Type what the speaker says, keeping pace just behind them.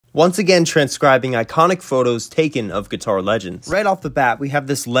Once again, transcribing iconic photos taken of guitar legends. Right off the bat, we have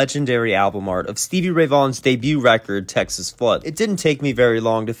this legendary album art of Stevie Ray Vaughan's debut record, Texas Flood. It didn't take me very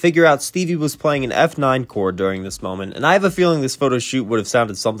long to figure out Stevie was playing an F9 chord during this moment, and I have a feeling this photo shoot would have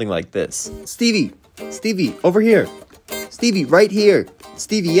sounded something like this. Stevie, over here. Stevie, right here.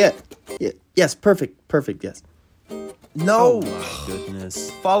 Stevie, yes, perfect, yes. No! Oh my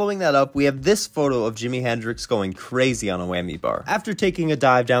goodness. Following that up, we have this photo of Jimi Hendrix going crazy on a whammy bar. After taking a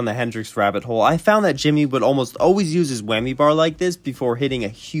dive down the Hendrix rabbit hole, I found that Jimmy would almost always use his whammy bar like this before hitting a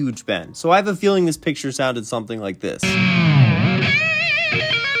huge bend. So I have a feeling this picture sounded something like this.